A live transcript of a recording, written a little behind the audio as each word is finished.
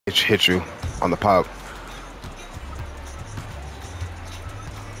hit you on the pop.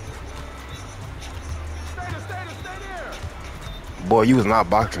 Boy, you was not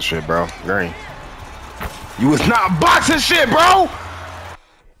boxing shit, bro. Green. You was not boxing shit, bro!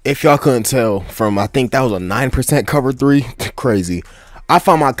 If y'all couldn't tell from, I think that was a 9% cover 3. Crazy. I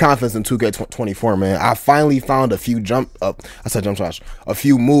found my confidence in 2K24, man. I finally found a few a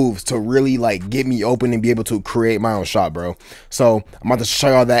few moves to really like get me open and be able to create my own shot, bro. So I'm about to show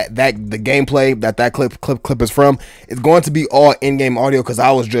y'all that the gameplay that clip is from. It's going to be all in-game audio because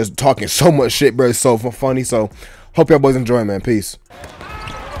I was just talking so much shit, bro. It's so funny. So hope y'all boys enjoy, man. Peace.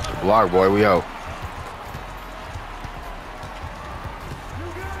 Vlog boy, we out.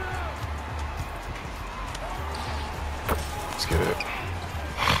 Let's get it.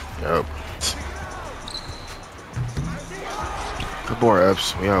 Yep. Good boy,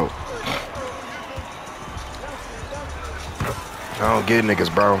 Epps. We out. I don't get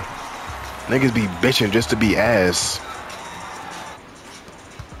niggas, bro. Niggas be bitching just to be ass.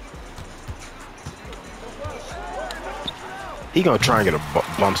 He gonna try and get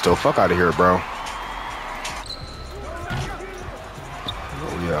a bump still. Fuck out of here, bro.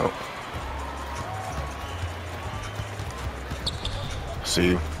 We out.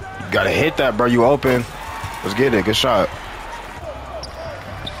 See, you gotta hit that, bro. You open. Let's get it. Good shot.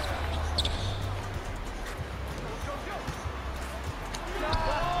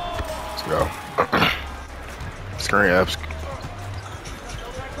 Let's go. Screen ups.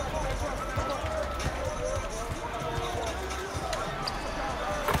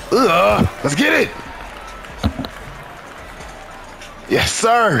 Let's get it. Yes,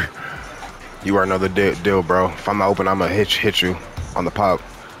 sir. You are another deal, bro. If I'm not open, I'm gonna hit you on the pop.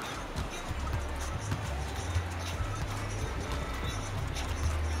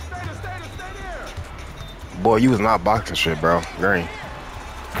 Boy, you was not boxing shit, bro. Green.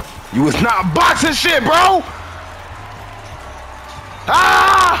 You was not boxing shit, bro.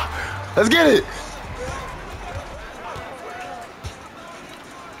 Ah! Let's get it.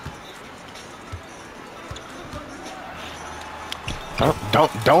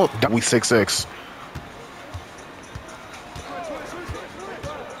 Don't. We 6'6".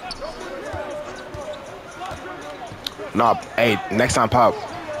 Nah, hey, next time pop.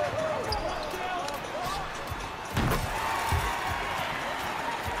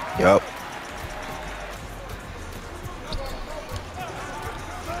 Yup.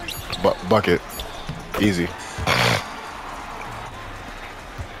 Bucket. Easy.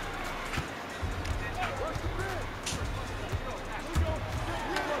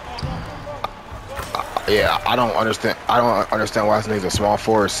 Yeah, I don't understand why this nigga's a small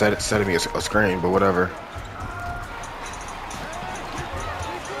forward setting me a screen, but whatever.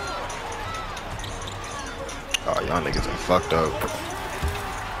 Oh, y'all niggas are fucked up.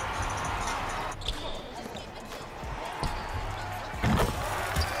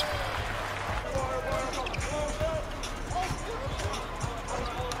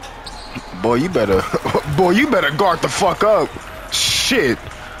 Boy, you better guard the fuck up. Shit.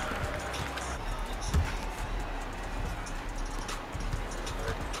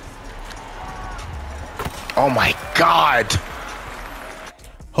 Oh my God.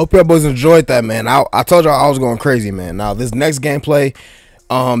 Hope y'all boys enjoyed that, man. I told y'all I was going crazy, man. Now this next gameplay,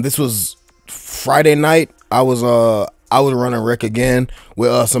 this was Friday night. I was running Rick again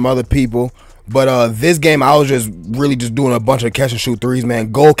with some other people. But this game I was just really doing a bunch of catch and shoot threes,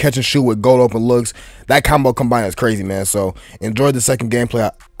 man. Goal catch and shoot with goal open looks. That combo combined is crazy, man. So enjoy the second gameplay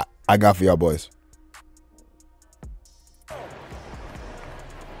I got for y'all boys.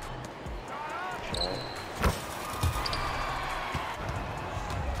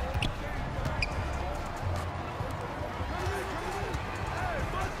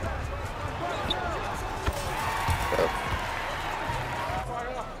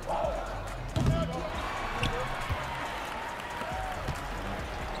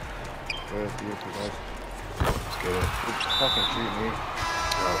 Let's get it. Fucking shoot me.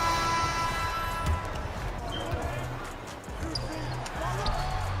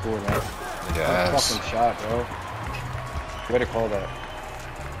 Cool, man. Yes. Fucking shot, bro. Way to call that.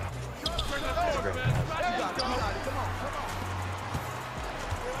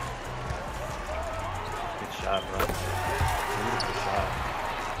 Good shot, bro. Beautiful shot.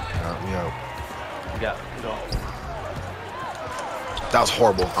 Yeah. Yeah. That was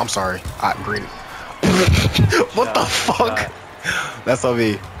horrible. I'm sorry. Green. What the fuck? That's on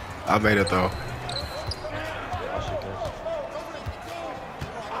me. I made it though.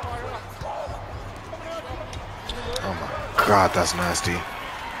 Oh my God, that's nasty.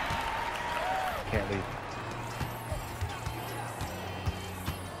 Can't leave.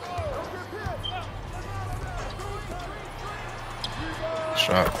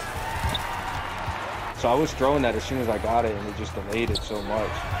 Shot. So I was throwing that as soon as I got it, and it just delayed it so much.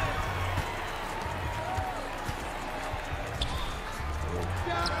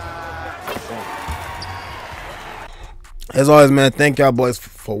 As always, man, thank y'all boys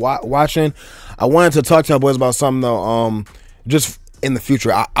for watching. I wanted to talk to y'all boys about something though. Just in the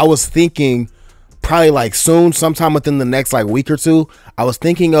future, I was thinking probably like soon, sometime within the next like week or two, I was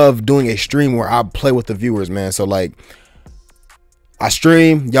thinking of doing a stream where I play with the viewers, man. So like, I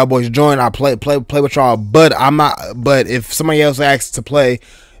stream, y'all boys join, I play with y'all. But I'm not. But if somebody else asks to play,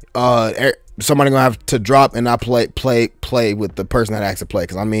 somebody gonna have to drop, and I play with the person that asks to play.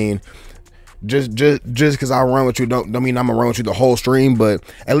 Cause I mean, just because I run with you don't mean I'm gonna run with you the whole stream, but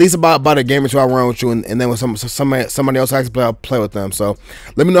at least about a game or two I run with you, and then when somebody else asks to play, I'll play with them. So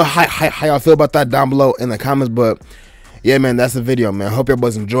let me know how y'all feel about that down below in the comments. But yeah, man, that's the video, man. Hope y'all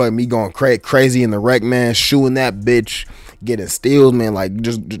boys enjoyed me going crazy in the wreck, man, shooting that bitch, getting steals, man, like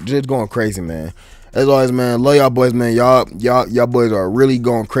just going crazy, man. As always, man, love y'all boys, man. Y'all boys are really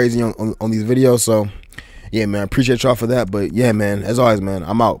going crazy on these videos. So yeah, man, appreciate y'all for that. But yeah, man, as always, man,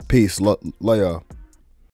 I'm out. Peace. Love y'all.